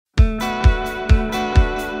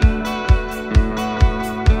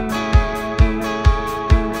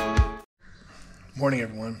Morning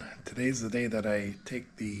everyone. Today's the day that I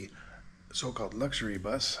take the so-called luxury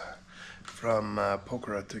bus from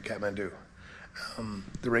Pokhara to Kathmandu.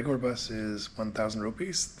 The regular bus is 1,000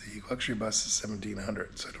 rupees, the luxury bus is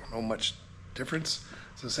 1,700, so I don't know much difference.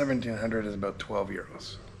 So 1,700 is about 12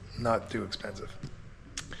 euros, not too expensive.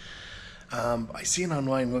 I seen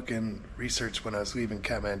online looking research when I was leaving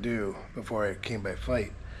Kathmandu before I came by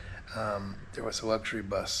flight. There was a luxury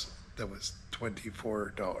bus that was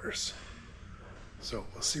 $24. So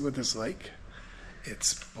we'll see what this is like.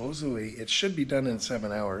 It should be done in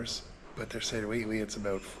 7 hours, but they're saying lately it's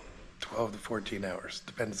about 12 to 14 hours.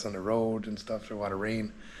 Depends on the road and stuff. There's a lot of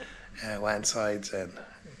rain and landslides, and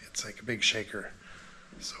it's like a big shaker.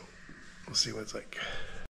 So we'll see what it's like.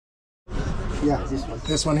 Yeah, this one.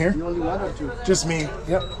 This one here? You only one or two? Just me,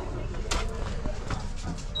 yep.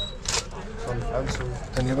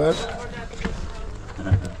 Any of that?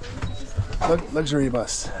 Luxury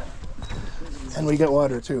bus. And we get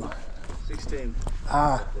water too. 16.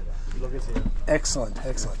 Ah. Look at here. Excellent.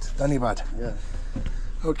 Dhanyavad. Yeah.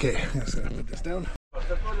 Okay, I'm just gonna put this down.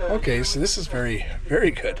 Okay, so this is very, very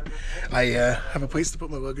good. I have a place to put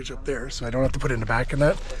my luggage up there, so I don't have to put it in the back and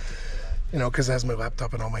that. You know, because it has my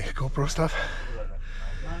laptop and all my GoPro stuff.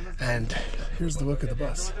 And here's the look of the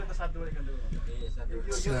bus.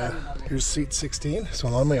 Here's seat 16, so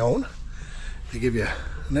I'm on my own. They give you a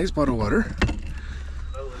nice bottle of water.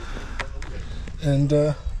 And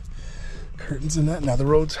curtains and that. Now the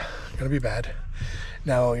road's gonna be bad.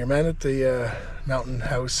 Now your man at the Mountain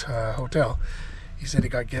House Hotel, he said he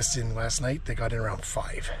got guests in last night. They got in around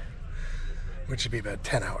 5, which would be about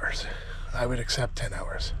 10 hours. I would accept 10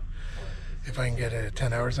 hours. If I can get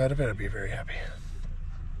 10 hours out of it, I'd be very happy.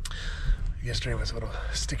 Yesterday was a little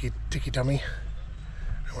ticky tummy.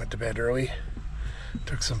 I went to bed early,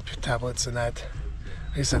 took some tablets and that.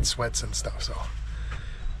 I just had sweats and stuff, so.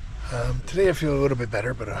 Today I feel a little bit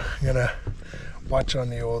better, but I'm gonna watch on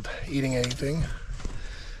the old eating anything.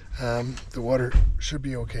 The water should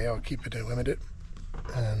be okay. I'll keep it limited,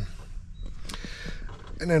 and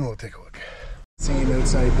then we'll take a look. Seeing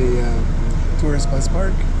outside the tourist bus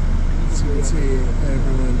park, so you can see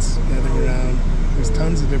everyone's gathering around. There's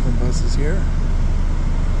tons of different buses here.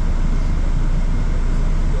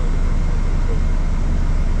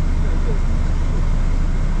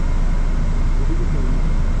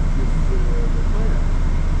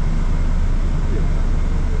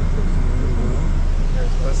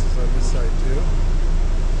 Buses on this side too.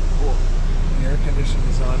 The air conditioning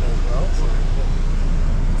is on as well. So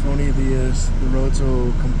if only the roads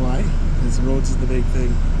will comply, because the roads is the big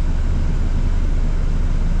thing.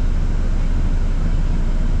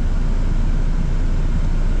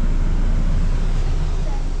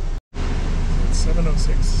 It's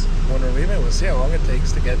 7:06 when we're leaving. We'll see how long it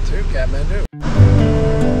takes to get to Kathmandu.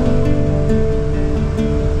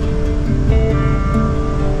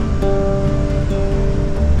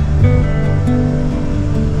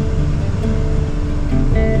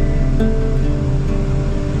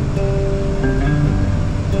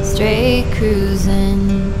 Straight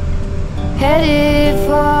cruising, headed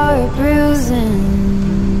for a bruising,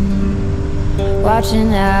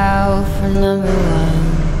 watching out for number 1.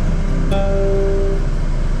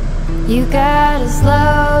 You gotta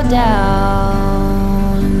slow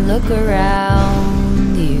down and look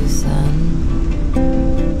around you, son.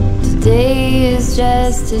 Today is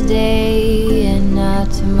just today and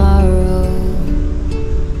not tomorrow.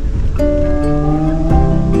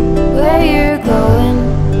 Where you're going,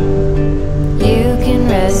 you can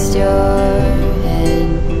rest your head.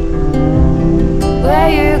 Where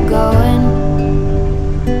you're going,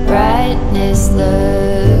 brightness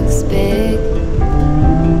looks big.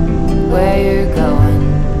 Where you're going,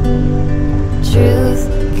 truth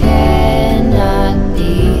cannot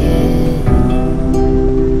be hid.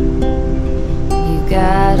 You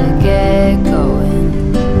gotta get going.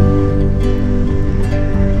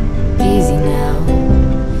 Easy now,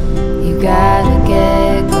 you gotta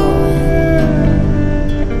get going.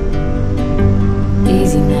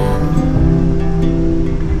 Easy now.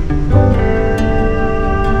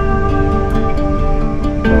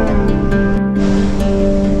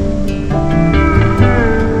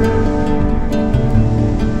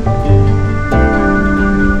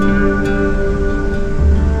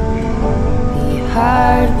 Be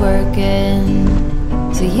hard working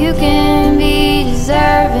so you can be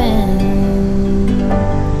deserving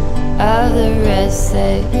of the rest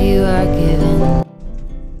that you are given.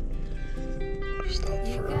 Stop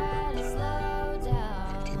for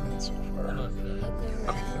about 15 minutes so far.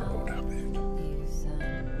 Cleaning the road up.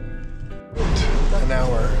 An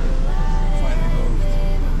hour. Finally moved.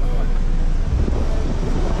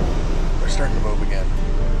 We're starting to move again.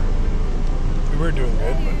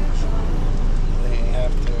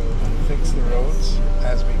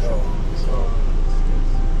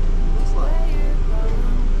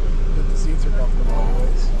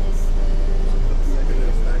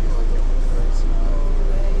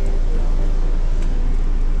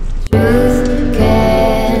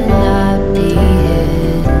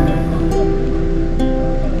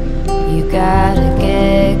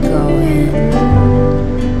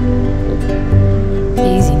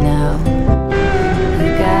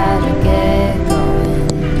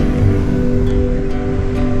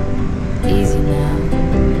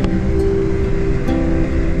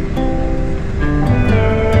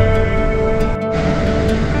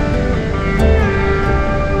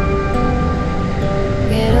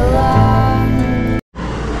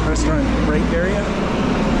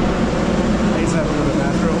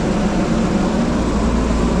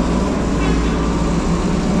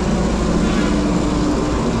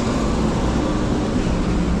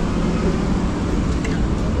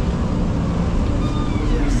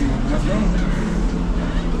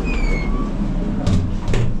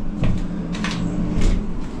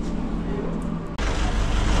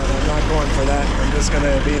 But I'm not going for that. I'm just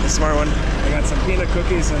gonna be the smart one. I got some peanut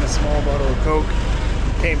cookies and a small bottle of Coke.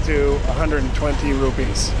 Came to 120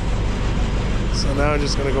 rupees. So now I'm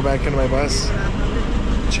just gonna go back into my bus,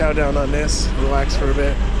 chow down on this, relax for a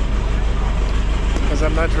bit. Because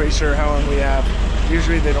I'm not really sure how long we have.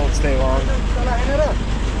 Usually they don't stay long.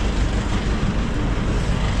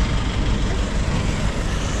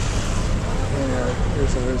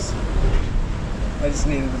 Here's ours. I just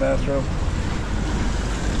needed the bathroom.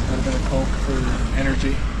 A little bit of Coke for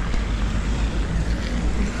energy.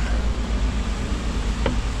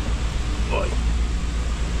 Boy.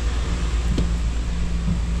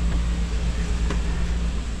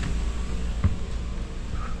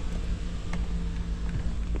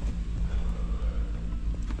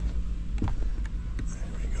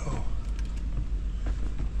 There we go.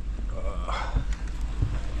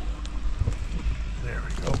 There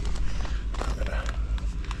we go. I'm gonna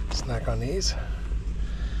snack on these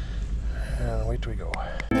and wait till we go.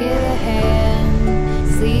 Give a hand,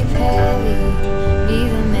 sleep heavy, be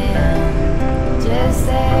the man. Just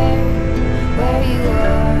there, where you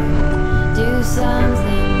are, do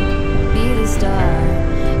something, be the star.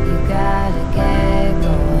 You gotta get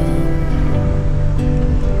going.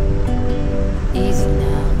 Easy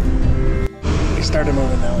now. We started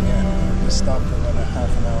moving now again. We stopped for about a half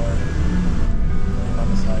an hour on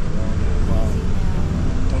the side of the road. Well,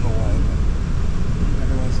 don't know why, but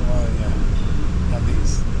every once in a while, yeah, have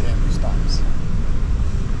these damn stops.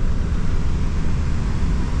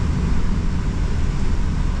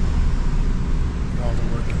 All the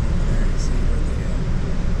working over there. You see where the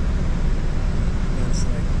it's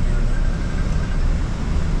like here.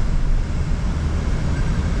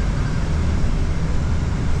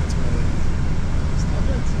 That's where they stop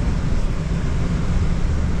it.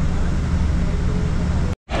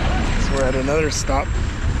 So we're at another stop.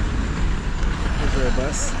 Here's our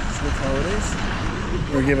bus. Smith Holidays.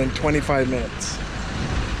 We're given 25 minutes.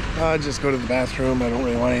 I'll just go to the bathroom. I don't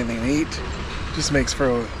really want anything to eat. Just makes for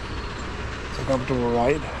a comfortable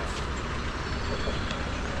ride.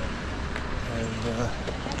 And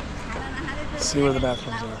see where the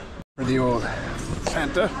bathrooms are. For the old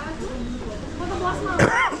Fanta.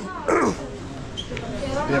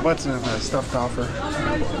 Yeah, lots of stuff to offer.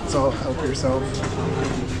 So help yourself.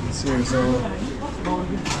 See yourself.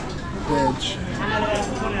 Veg.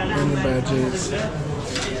 And the badges.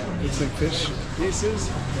 It's like fish pieces.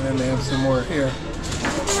 And then they have some more here.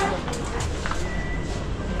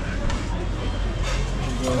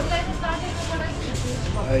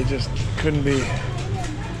 I just couldn't be,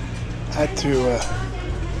 had to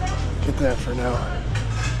get that for now.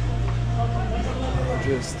 I'll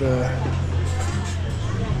just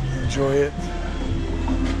enjoy it,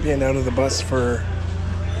 being out of the bus for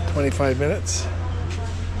 25 minutes,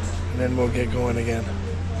 and then we'll get going again.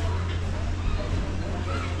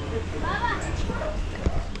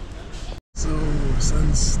 So,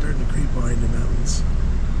 sun's starting to creep behind the mountains.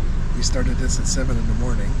 We started this at 7 in the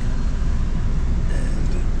morning.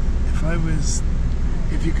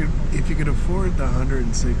 If you could afford the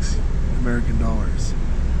 106 American dollars,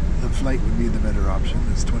 the flight would be the better option.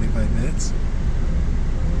 It's 25 minutes.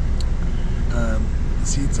 The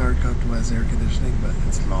seats are comfortable, as air conditioning, but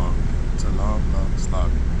it's long. It's a long, long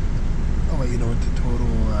slog. I'll let you know what the total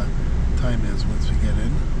time is once we get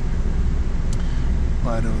in.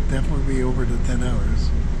 But it'll definitely be over the 10 hours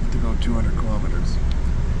to go 200 kilometers.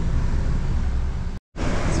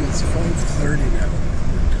 So it's 5:30 now.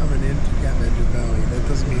 Coming into Kathmandu Valley. That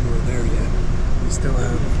doesn't mean we're there yet. We still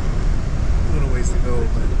have a little ways to go,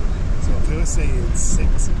 but so if let's say it's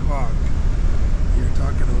 6 o'clock, you're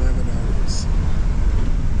talking 11 hours.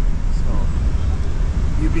 So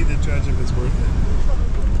you be the judge if it's worth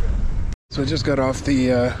it. So I just got off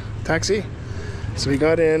the taxi. So we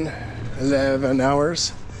got in 11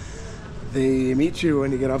 hours. They meet you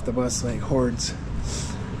when you get off the bus like hordes.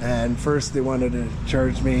 And first they wanted to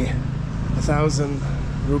charge me 1,000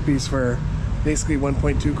 rupees for basically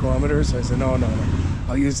 1.2 kilometers. So I said, no,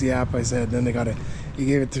 I'll use the app. I said, then he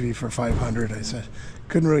gave it to me for 500. I said,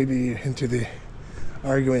 couldn't really be into the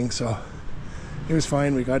arguing, so it was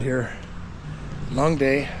fine. We got here, long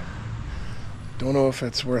day. Don't know if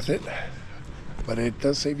it's worth it, but it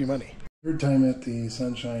does save you money. Third time at the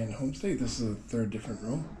Sunshine Homestay. This is the third different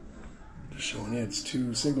room. Just showing you, it's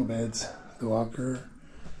 2 single beds, the locker,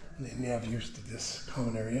 and then you have used to this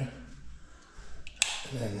common area.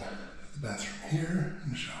 And then the bathroom here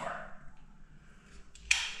and the shower.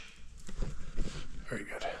 Very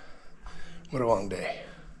good. What a long day.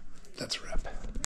 That's a wrap.